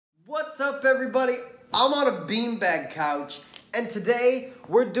What's up, everybody? I'm on a beanbag couch, and today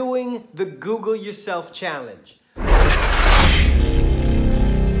we're doing the Google Yourself Challenge. I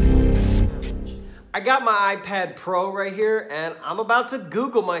got my iPad Pro right here, and I'm about to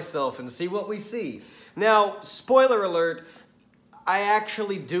Google myself and see what we see. Now, spoiler alert, I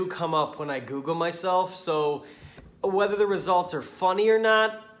actually do come up when I Google myself, so whether the results are funny or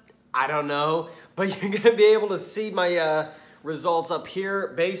not, I don't know, but you're gonna be able to see my results up here.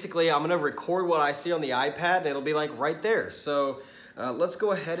 Basically, I'm gonna record what I see on the iPad, and it'll be like right there. So let's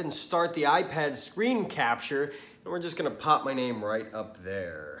go ahead and start the iPad screen capture, and we're just gonna pop my name right up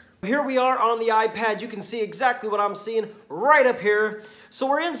there. Here we are on the iPad. You can see exactly what I'm seeing right up here. So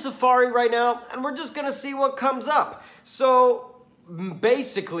we're in Safari right now, and we're just gonna see what comes up. So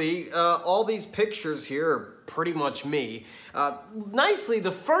basically, all these pictures here are pretty much me. Nicely,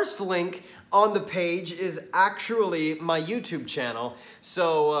 the first link on the page is actually my YouTube channel,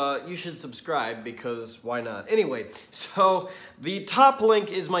 so you should subscribe because why not? Anyway, so the top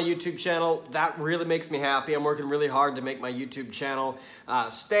link is my YouTube channel. That really makes me happy. I'm working really hard to make my YouTube channel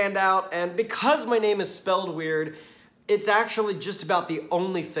stand out, and because my name is spelled weird, it's actually just about the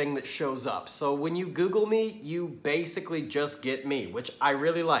only thing that shows up. So when you Google me, you basically just get me, which I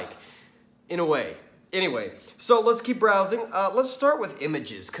really like, in a way. Anyway, so let's keep browsing. Let's start with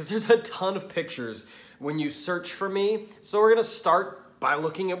images, because there's a ton of pictures when you search for me. So we're gonna start by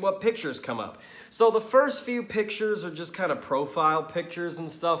looking at what pictures come up. So the first few pictures are just kind of profile pictures and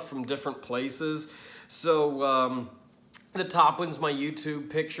stuff from different places. So the top one's my YouTube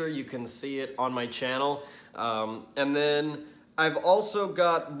picture. You can see it on my channel. And then I've also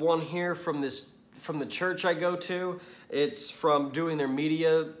got one here from the church I go to. It's from doing their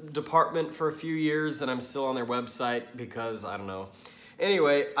media department for a few years, and I'm still on their website because, I don't know.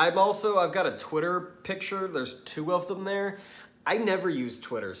 Anyway, I've got a Twitter picture. There's 2 of them there. I never use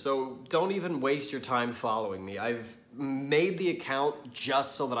Twitter, so don't even waste your time following me. I've made the account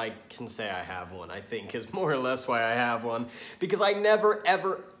just so that I can say I have one, I think, is more or less why I have one, because I never,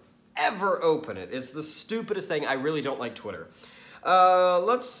 ever open it. It's the stupidest thing. I really don't like Twitter.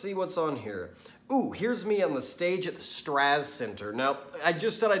 Let's see what's on here. Ooh, here's me on the stage at the Straz Center. Now, I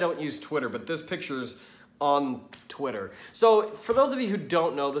just said I don't use Twitter, but this picture's on Twitter. So, for those of you who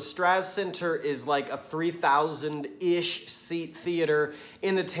don't know, the Straz Center is like a 3,000-ish seat theater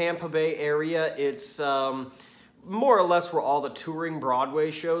in the Tampa Bay area. It's more or less where all the touring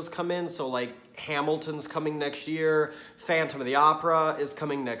Broadway shows come in. So, like, Hamilton's coming next year. Phantom of the Opera is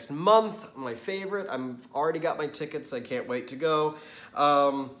coming next month. My favorite. I've already got my tickets. I can't wait to go.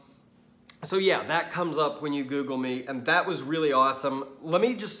 So yeah, that comes up when you Google me, and that was really awesome. Let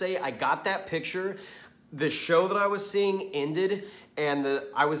me just say, I got that picture. The show that I was seeing ended, and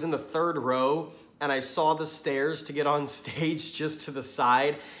I was in the 3rd row, and I saw the stairs to get on stage just to the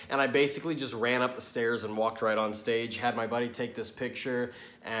side, and I basically just ran up the stairs and walked right on stage, had my buddy take this picture,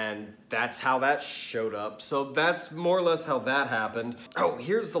 and that's how that showed up. So that's more or less how that happened. Oh,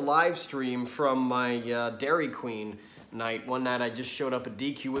 here's the live stream from my Dairy Queen night. One night I just showed up at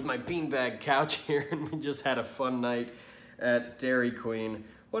DQ with my beanbag couch here, and we just had a fun night at Dairy Queen.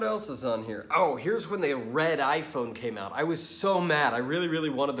 What else is on here? Oh, here's when the red iPhone came out. I was so mad. I really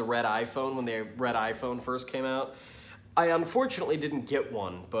wanted the red iPhone when the red iPhone first came out. I unfortunately didn't get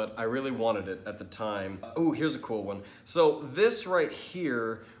one, but I really wanted it at the time. Oh, here's a cool one. So this right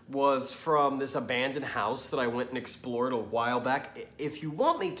here was from this abandoned house that I went and explored a while back. If you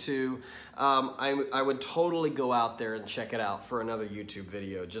want me to, I would totally go out there and check it out for another YouTube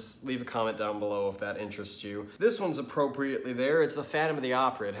video. Just leave a comment down below if that interests you. This one's appropriately there. It's the Phantom of the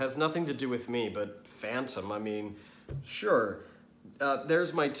Opera. It has nothing to do with me, but Phantom, I mean, sure.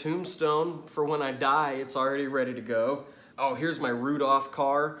 There's my tombstone for when I die. It's already ready to go. Oh, here's my Rudolph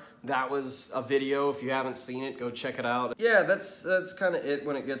car. That was a video. If you haven't seen it, go check it out. Yeah, that's kind of it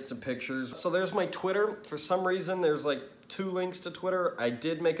when it gets to pictures. So there's my Twitter. For some reason, there's like 2 links to Twitter. I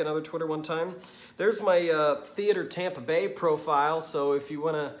did make another Twitter one time. There's my Theater Tampa Bay profile. So if you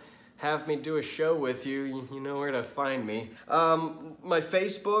want to have me do a show with you, you know where to find me. My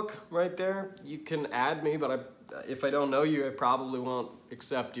Facebook right there, you can add me, but if I don't know you, I probably won't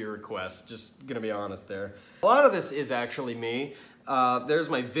accept your request. Just gonna be honest there. A lot of this is actually me. There's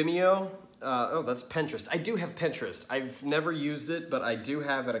my Vimeo. Oh, that's Pinterest. I do have Pinterest. I've never used it, but I do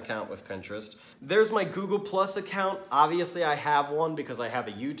have an account with Pinterest. There's my Google Plus account. Obviously, I have one because I have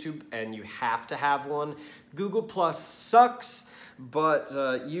a YouTube, and you have to have one. Google Plus sucks, but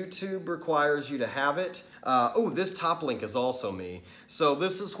YouTube requires you to have it. Oh, this top link is also me. So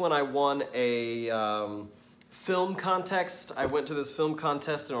this is when I won a film contest. I went to this film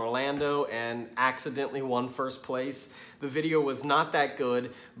contest in Orlando and accidentally won first place. The video was not that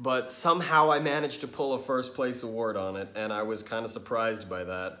good, but somehow I managed to pull a first place award on it, and I was kind of surprised by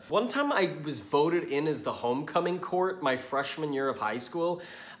that. One time I was voted in as the homecoming court my freshman year of high school.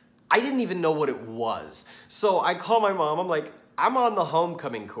 I didn't even know what it was. So I call my mom, I'm like, I'm on the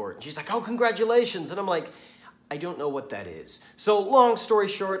homecoming court. And she's like, oh, congratulations. And I'm like, I don't know what that is. So long story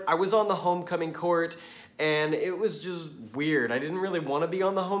short, I was on the homecoming court, and it was just weird. I didn't really want to be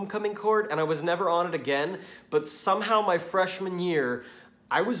on the homecoming court, and I was never on it again, but somehow my freshman year,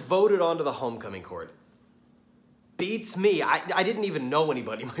 I was voted onto the homecoming court. Beats me. I didn't even know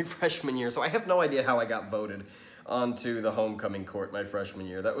anybody my freshman year, so I have no idea how I got voted onto the homecoming court my freshman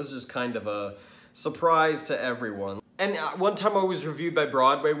year. That was just kind of a surprise to everyone. And one time I was reviewed by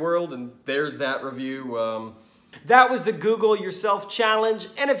Broadway World, and there's that review. That was the Google Yourself Challenge,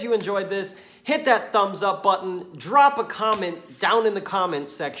 and if you enjoyed this, hit that thumbs up button, drop a comment down in the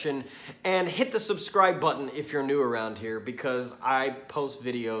comments section, and hit the subscribe button if you're new around here, because I post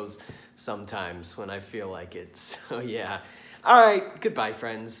videos sometimes when I feel like it. So yeah. Alright, goodbye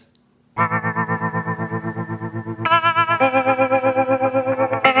friends.